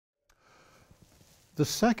The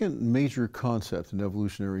second major concept in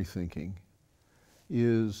evolutionary thinking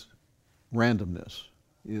is randomness.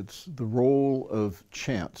 It's the role of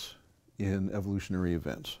chance in evolutionary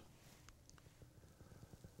events.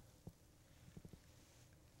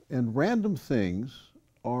 And random things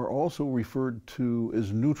are also referred to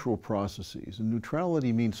as neutral processes. And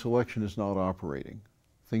neutrality means selection is not operating.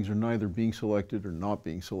 Things are neither being selected or not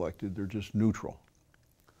being selected, they're just neutral.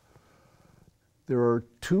 There are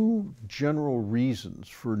two general reasons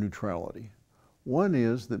for neutrality. One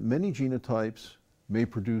is that many genotypes may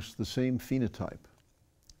produce the same phenotype.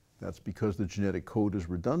 That's because the genetic code is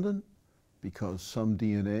redundant, because some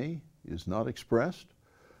DNA is not expressed,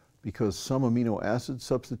 because some amino acid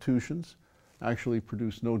substitutions actually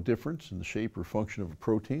produce no difference in the shape or function of a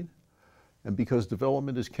protein, and because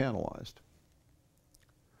development is canalized.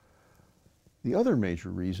 The other major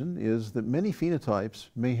reason is that many phenotypes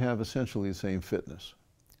may have essentially the same fitness.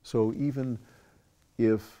 So even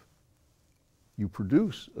if you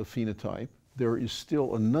produce a phenotype, there is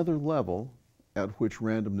still another level at which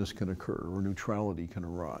randomness can occur or neutrality can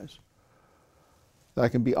arise.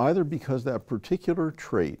 That can be either because that particular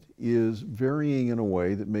trait is varying in a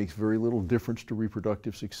way that makes very little difference to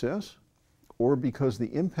reproductive success, or because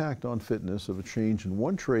the impact on fitness of a change in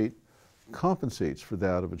one trait compensates for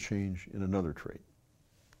that of a change in another trait.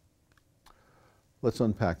 Let's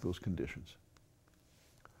unpack those conditions.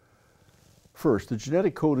 First, the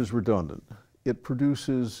genetic code is redundant. It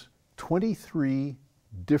produces 23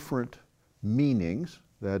 different meanings,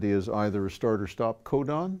 that is either a start or stop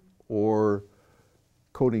codon or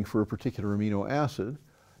coding for a particular amino acid,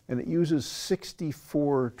 and it uses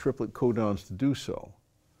 64 triplet codons to do so.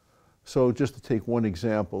 So just to take one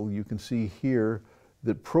example, you can see here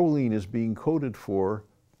that proline is being coded for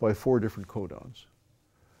by 4 different codons.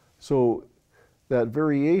 So that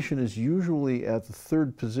variation is usually at the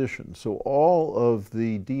 3rd position. So all of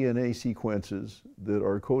the DNA sequences that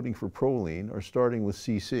are coding for proline are starting with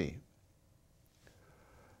CC.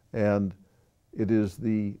 And it is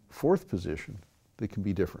the 4th position that can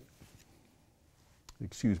be different.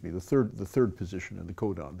 Excuse me, the third position in the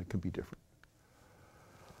codon that can be different.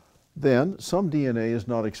 Then some DNA is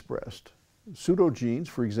not expressed. Pseudogenes,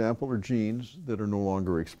 for example, are genes that are no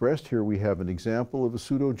longer expressed. Here we have an example of a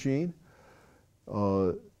pseudogene.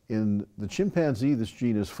 In the chimpanzee, this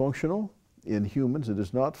gene is functional. In humans, it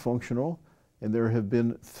is not functional. And there have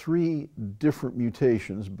been 3 different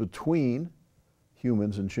mutations between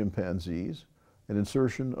humans and chimpanzees: an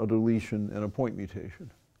insertion, a deletion, and a point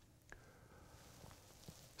mutation.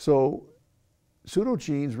 So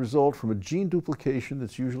pseudogenes result from a gene duplication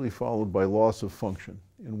that's usually followed by loss of function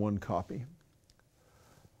in one copy.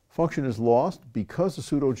 Function is lost because the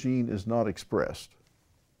pseudogene is not expressed.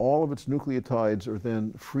 All of its nucleotides are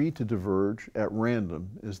then free to diverge at random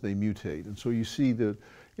as they mutate. And so you see that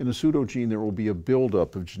in a pseudogene there will be a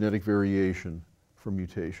buildup of genetic variation from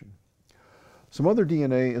mutation. Some other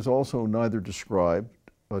DNA is also neither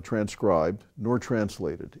transcribed nor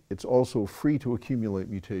translated. It's also free to accumulate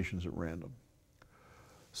mutations at random.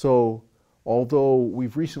 So although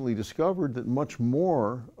we've recently discovered that much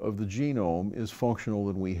more of the genome is functional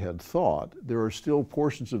than we had thought, there are still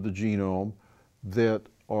portions of the genome that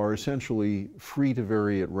are essentially free to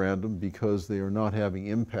vary at random because they are not having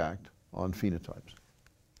impact on phenotypes.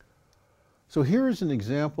 So here is an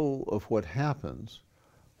example of what happens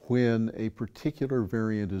when a particular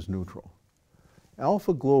variant is neutral.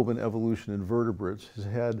 Alpha globin evolution in vertebrates has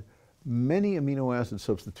had many amino acid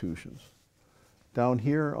substitutions. Down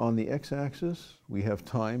here on the x-axis, we have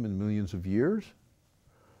time in millions of years.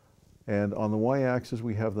 And on the y-axis,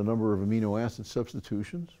 we have the number of amino acid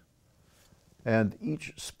substitutions. And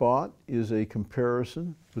each spot is a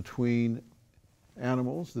comparison between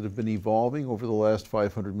animals that have been evolving over the last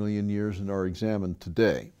 500 million years and are examined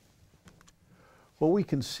today. What we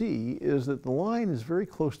can see is that the line is very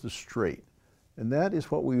close to straight. And that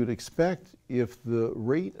is what we would expect if the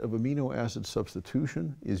rate of amino acid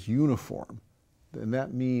substitution is uniform. And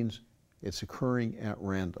that means it's occurring at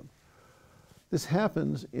random. This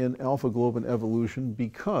happens in alpha globin evolution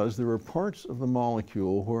because there are parts of the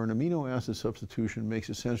molecule where an amino acid substitution makes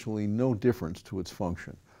essentially no difference to its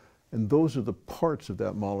function. And those are the parts of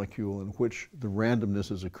that molecule in which the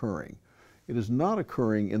randomness is occurring. It is not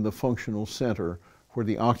occurring in the functional center where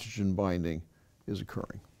the oxygen binding is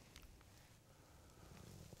occurring.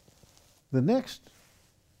 The next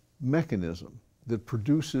mechanism that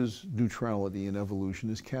produces neutrality in evolution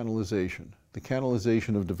is canalization, the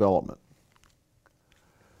canalization of development.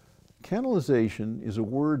 Canalization is a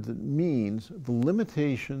word that means the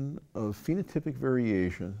limitation of phenotypic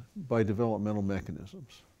variation by developmental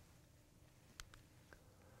mechanisms.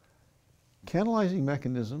 Canalizing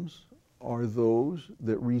mechanisms are those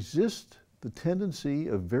that resist the tendency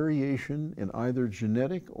of variation in either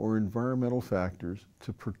genetic or environmental factors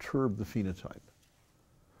to perturb the phenotype.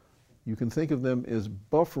 You can think of them as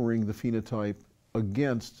buffering the phenotype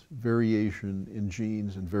against variation in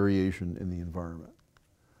genes and variation in the environment.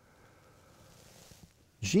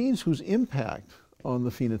 Genes whose impact on the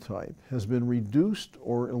phenotype has been reduced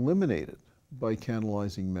or eliminated by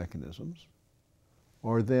canalizing mechanisms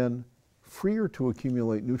are then freer to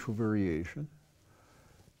accumulate neutral variation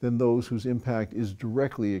than those whose impact is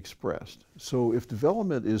directly expressed. So if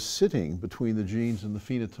development is sitting between the genes and the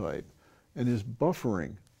phenotype and is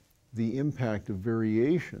buffering the impact of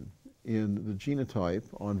variation in the genotype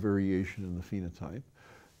on variation in the phenotype,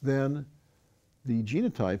 then the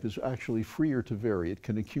genotype is actually freer to vary. It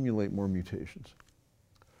can accumulate more mutations.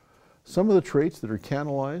 Some of the traits that are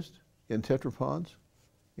canalized in tetrapods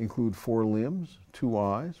include 4 limbs, 2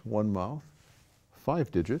 eyes, 1 mouth, 5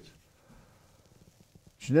 digits.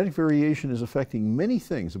 Genetic variation is affecting many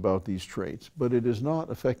things about these traits, but it is not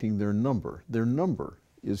affecting their number. Their number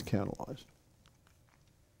is canalized.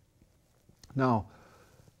 Now,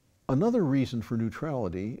 another reason for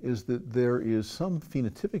neutrality is that there is some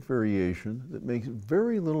phenotypic variation that makes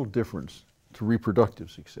very little difference to reproductive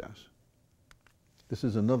success. This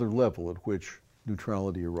is another level at which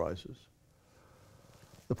neutrality arises.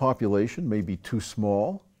 The population may be too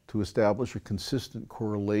small to establish a consistent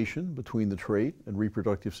correlation between the trait and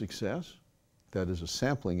reproductive success. That is a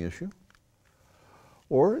sampling issue.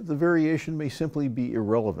 Or the variation may simply be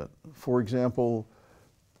irrelevant. For example,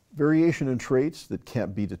 variation in traits that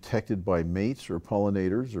can't be detected by mates or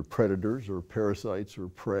pollinators or predators or parasites or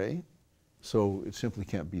prey, so it simply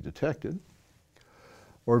can't be detected.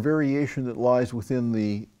 Or variation that lies within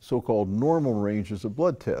the so-called normal ranges of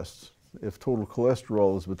blood tests. If total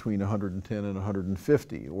cholesterol is between 110 and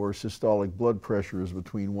 150, or systolic blood pressure is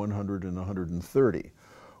between 100 and 130,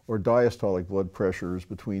 or diastolic blood pressure is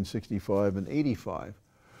between 65 and 85.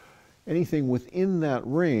 Anything within that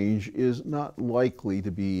range is not likely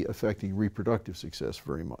to be affecting reproductive success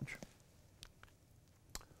very much.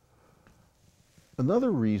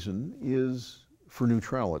 Another reason for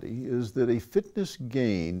neutrality is that a fitness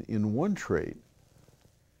gain in one trait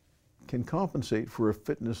can compensate for a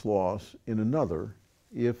fitness loss in another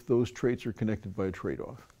if those traits are connected by a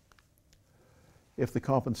trade-off. If the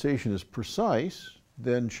compensation is precise,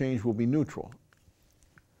 then change will be neutral.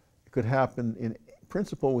 It could happen in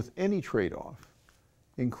principle with any trade-off,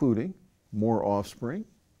 including more offspring,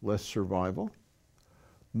 less survival,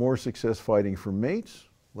 more success fighting for mates,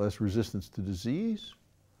 less resistance to disease,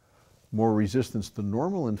 more resistance to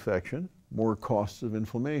normal infection, more costs of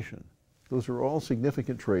inflammation. Those are all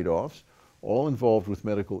significant trade-offs, all involved with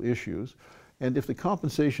medical issues. And if the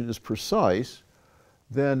compensation is precise,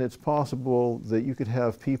 then it's possible that you could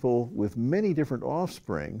have people with many different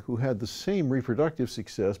offspring who had the same reproductive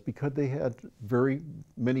success because they had very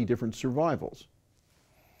many different survivals.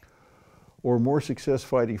 Or more success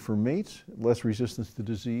fighting for mates, less resistance to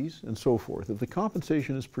disease, and so forth. If the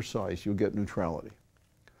compensation is precise, you'll get neutrality.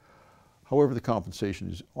 However, the compensation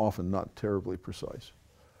is often not terribly precise.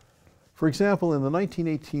 For example, in the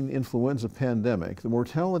 1918 influenza pandemic, the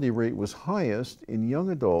mortality rate was highest in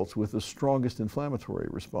young adults with the strongest inflammatory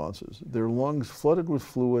responses. Their lungs flooded with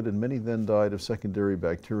fluid, and many then died of secondary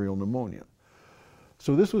bacterial pneumonia.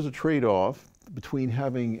 So this was a trade-off between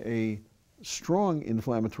having a strong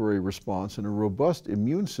inflammatory response and a robust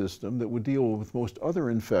immune system that would deal with most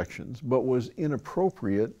other infections, but was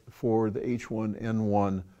inappropriate for the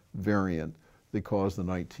H1N1 variant that caused the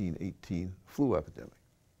 1918 flu epidemic.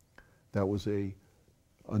 That was a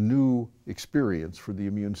new experience for the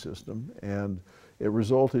immune system, and it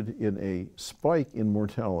resulted in a spike in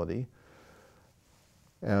mortality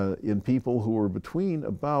in people who were between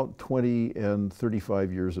about 20 and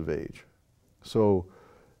 35 years of age. So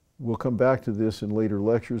we'll come back to this in later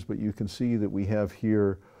lectures, but you can see that we have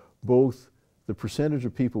here both the percentage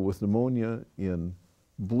of people with pneumonia in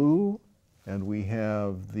blue, and we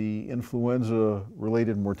have the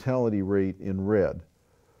influenza-related mortality rate in red.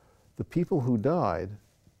 The people who died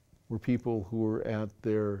were people who were at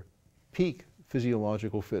their peak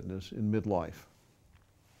physiological fitness in midlife.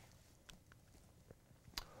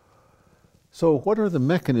 So what are the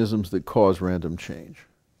mechanisms that cause random change?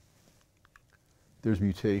 There's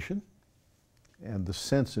mutation and the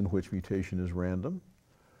sense in which mutation is random.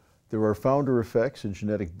 There are founder effects and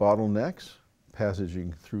genetic bottlenecks,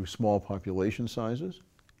 passaging through small population sizes.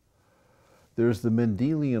 There's the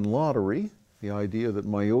Mendelian lottery, the idea that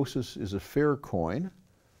meiosis is a fair coin,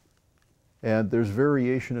 and there's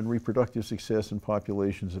variation in reproductive success in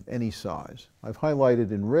populations of any size. I've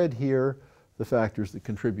highlighted in red here the factors that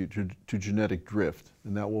contribute to genetic drift,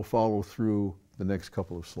 and that will follow through the next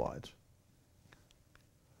couple of slides.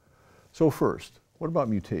 So first, what about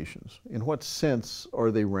mutations? In what sense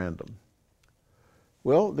are they random?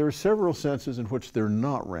 Well, there are several senses in which they're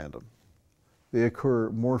not random. They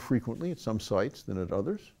occur more frequently at some sites than at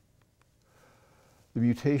others. The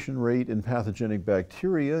mutation rate in pathogenic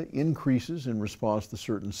bacteria increases in response to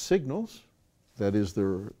certain signals, that is,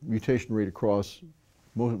 their mutation rate across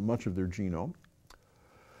much of their genome.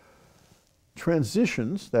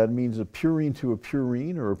 Transitions, that means a purine to a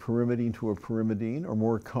purine or a pyrimidine to a pyrimidine, are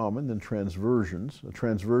more common than transversions. A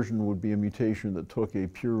transversion would be a mutation that took a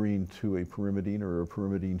purine to a pyrimidine or a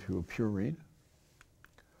pyrimidine to a purine.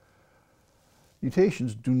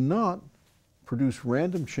 Mutations do not produce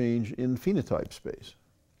random change in phenotype space.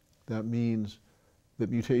 That means that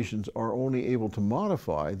mutations are only able to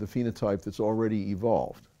modify the phenotype that's already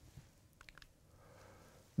evolved.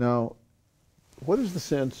 Now, what is the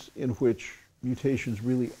sense in which mutations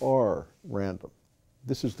really are random?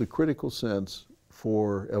 This is the critical sense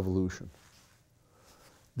for evolution.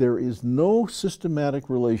 There is no systematic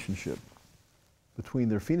relationship between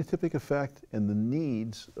their phenotypic effect and the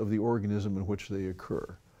needs of the organism in which they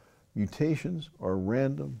occur. Mutations are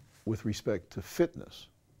random with respect to fitness.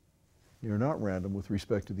 They are not random with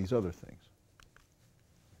respect to these other things.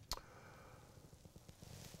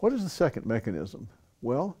 What is the second mechanism?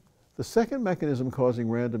 Well, the second mechanism causing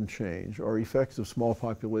random change are effects of small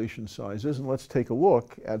population sizes, and let's take a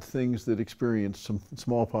look at things that experience some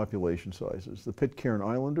small population sizes. The Pitcairn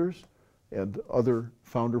Islanders and other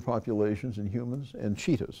founder populations in humans, and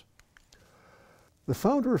cheetahs. The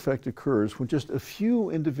founder effect occurs when just a few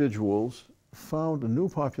individuals found a new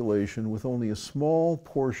population with only a small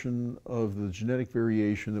portion of the genetic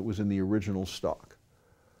variation that was in the original stock.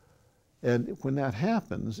 And when that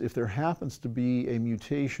happens, if there happens to be a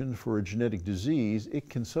mutation for a genetic disease,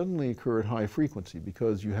 it can suddenly occur at high frequency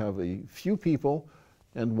because you have a few people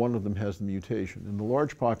and one of them has the mutation. In the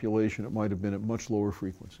large population, it might have been at much lower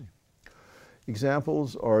frequency.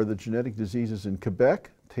 Examples are the genetic diseases in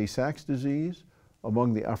Quebec, Tay-Sachs disease,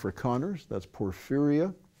 among the Afrikaners, that's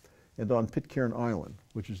porphyria, and on Pitcairn Island,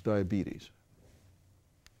 which is diabetes,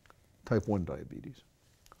 type 1 diabetes.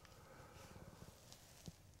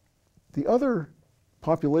 The other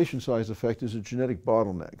population size effect is a genetic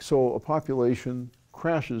bottleneck. So a population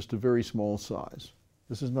crashes to very small size.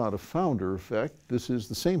 This is not a founder effect. This is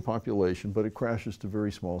the same population, but it crashes to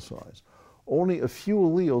very small size. Only a few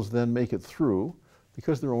alleles then make it through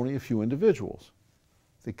because there are only a few individuals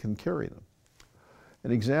that can carry them.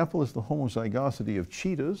 An example is the homozygosity of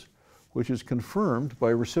cheetahs, which is confirmed by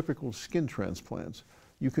reciprocal skin transplants.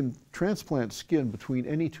 You can transplant skin between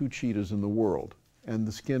any two cheetahs in the world, and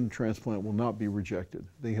the skin transplant will not be rejected.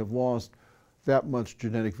 They have lost that much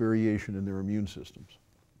genetic variation in their immune systems.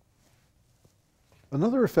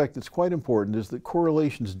 Another effect that's quite important is that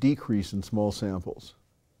correlations decrease in small samples.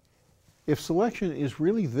 If selection is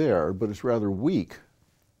really there, but it's rather weak,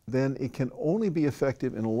 then it can only be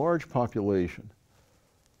effective in a large population.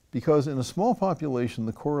 Because in a small population,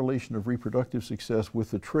 the correlation of reproductive success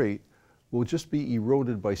with the trait will just be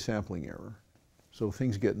eroded by sampling error. So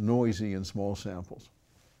things get noisy in small samples.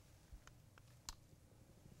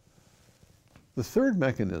 The third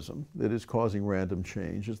mechanism that is causing random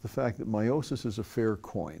change is the fact that meiosis is a fair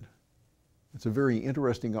coin. It's a very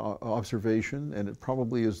interesting observation, and it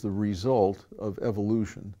probably is the result of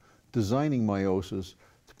evolution, designing meiosis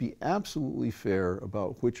to be absolutely fair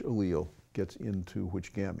about which allele gets into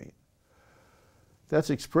which gamete. That's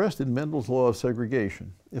expressed in Mendel's law of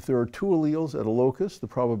segregation. If there are two alleles at a locus, the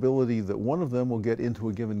probability that one of them will get into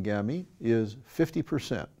a given gamete is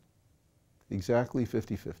 50%, exactly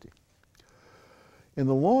 50-50. In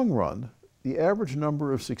the long run, the average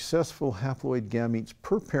number of successful haploid gametes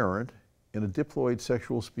per parent in a diploid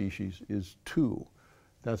sexual species is 2.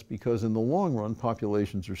 That's because in the long run,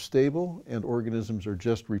 populations are stable and organisms are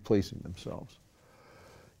just replacing themselves.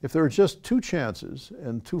 If there are just 2 chances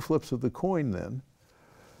and 2 flips of the coin then,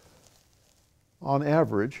 on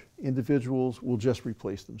average, individuals will just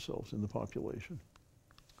replace themselves in the population.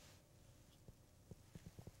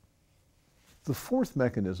 The fourth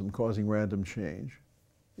mechanism causing random change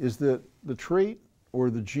is that the trait or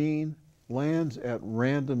the gene lands at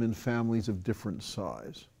random in families of different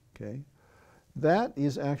size. Okay? That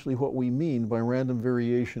is actually what we mean by random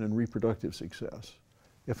variation in reproductive success.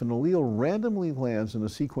 If an allele randomly lands in a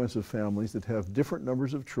sequence of families that have different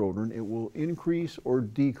numbers of children, it will increase or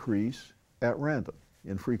decrease at random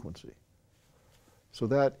in frequency. So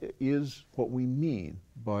that is what we mean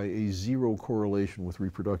by a zero correlation with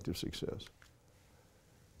reproductive success.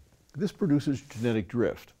 This produces genetic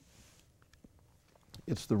drift.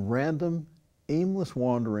 It's the random, aimless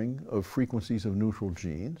wandering of frequencies of neutral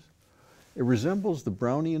genes. It resembles the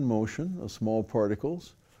Brownian motion of small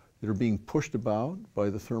particles that are being pushed about by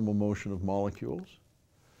the thermal motion of molecules.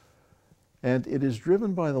 And it is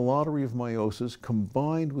driven by the lottery of meiosis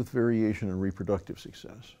combined with variation in reproductive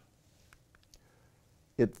success.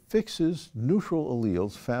 It fixes neutral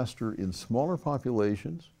alleles faster in smaller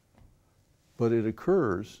populations, but it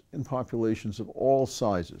occurs in populations of all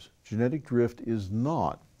sizes. Genetic drift is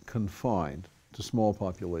not confined to small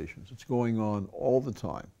populations. It's going on all the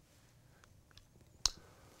time.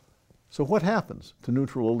 So what happens to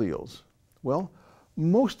neutral alleles? Well,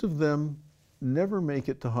 most of them never make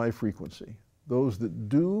it to high frequency. Those that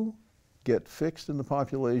do get fixed in the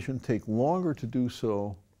population take longer to do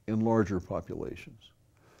so in larger populations.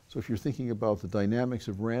 So if you're thinking about the dynamics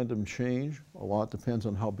of random change, a lot depends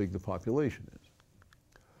on how big the population is.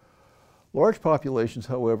 Large populations,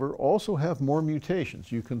 however, also have more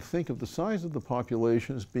mutations. You can think of the size of the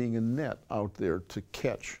population as being a net out there to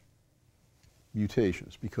catch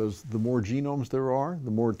mutations, because the more genomes there are,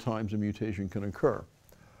 the more times a mutation can occur.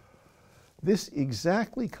 This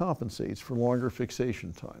exactly compensates for longer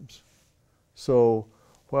fixation times. So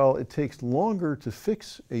while it takes longer to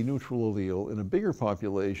fix a neutral allele in a bigger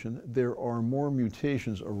population, there are more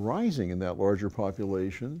mutations arising in that larger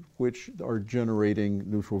population which are generating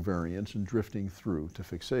neutral variants and drifting through to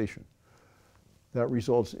fixation. That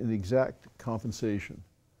results in exact compensation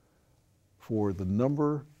for the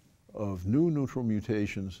number of new neutral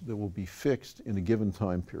mutations that will be fixed in a given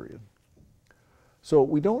time period. So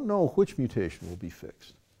we don't know which mutation will be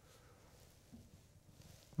fixed,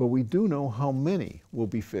 but we do know how many will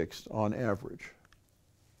be fixed on average.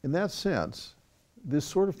 In that sense, this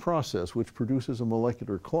sort of process, which produces a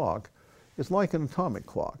molecular clock, is like an atomic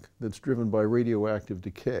clock that's driven by radioactive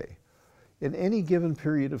decay. In any given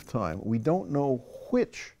period of time, we don't know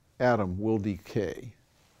which atom will decay,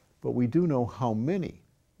 but we do know how many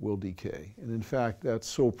will decay. And in fact, that's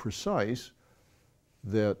so precise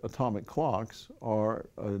that atomic clocks are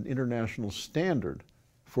an international standard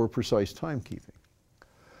for precise timekeeping.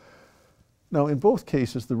 Now, in both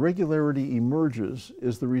cases, the regularity emerges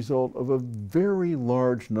as the result of a very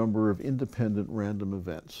large number of independent random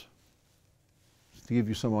events. To give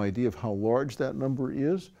you some idea of how large that number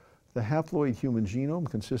is, the haploid human genome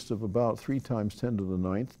consists of about 3 times 10 to the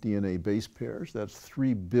 9th DNA base pairs. That's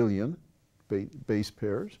 3 billion base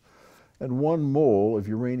pairs. And 1 mole of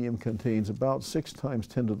uranium contains about 6 times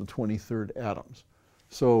 10 to the 23rd atoms.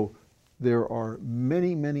 So there are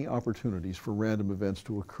many, many opportunities for random events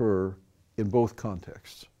to occur in both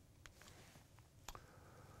contexts.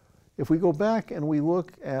 If we go back and we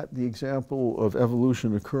look at the example of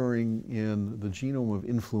evolution occurring in the genome of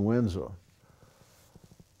influenza,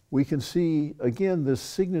 we can see, again, this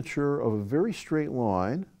signature of a very straight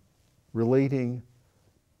line relating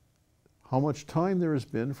how much time there has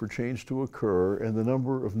been for change to occur and the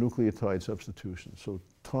number of nucleotide substitutions. So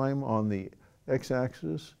time on the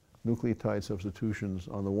x-axis, nucleotide substitutions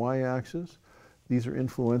on the y-axis. These are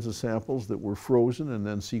influenza samples that were frozen and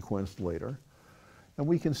then sequenced later. And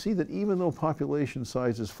we can see that even though population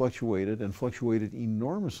sizes fluctuated and fluctuated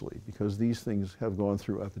enormously, because these things have gone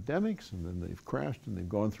through epidemics and then they've crashed and they've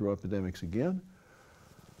gone through epidemics again,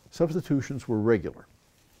 substitutions were regular.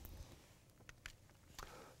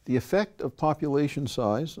 The effect of population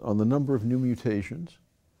size on the number of new mutations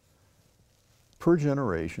per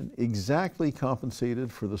generation exactly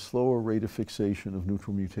compensated for the slower rate of fixation of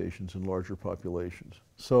neutral mutations in larger populations.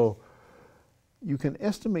 So you can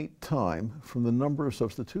estimate time from the number of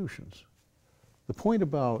substitutions. The point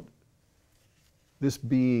about this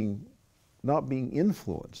not being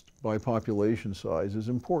influenced by population size is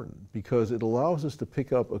important because it allows us to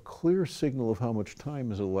pick up a clear signal of how much time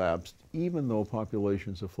has elapsed even though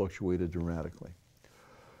populations have fluctuated dramatically.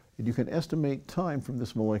 And you can estimate time from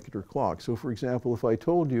this molecular clock. So for example, if I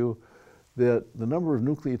told you that the number of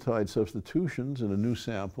nucleotide substitutions in a new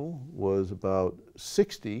sample was about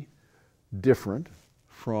 60 different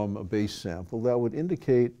from a base sample, that would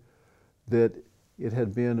indicate that it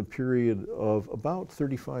had been a period of about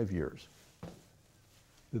 35 years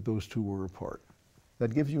that those two were apart.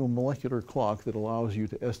 That gives you a molecular clock that allows you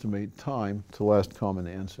to estimate time to last common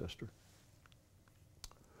ancestor.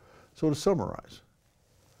 So to summarize,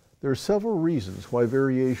 there are several reasons why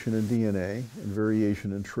variation in DNA and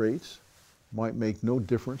variation in traits might make no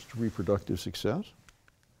difference to reproductive success.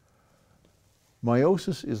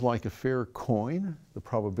 Meiosis is like a fair coin. The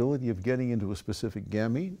probability of getting into a specific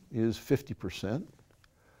gamete is 50%.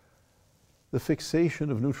 The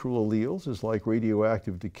fixation of neutral alleles is like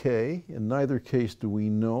radioactive decay. In neither case do we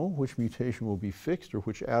know which mutation will be fixed or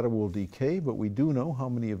which atom will decay, but we do know how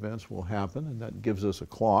many events will happen, and that gives us a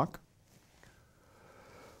clock.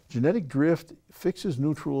 Genetic drift fixes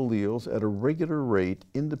neutral alleles at a regular rate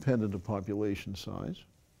independent of population size.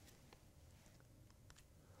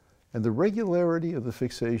 And the regularity of the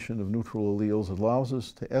fixation of neutral alleles allows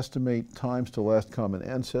us to estimate times to last common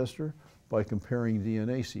ancestor by comparing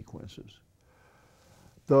DNA sequences.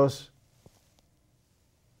 Thus,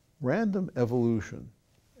 random evolution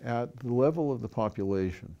at the level of the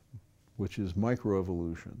population, which is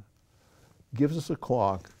microevolution, gives us a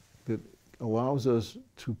clock that allows us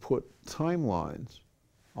to put timelines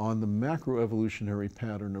on the macroevolutionary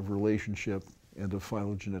pattern of relationship and of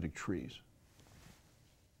phylogenetic trees.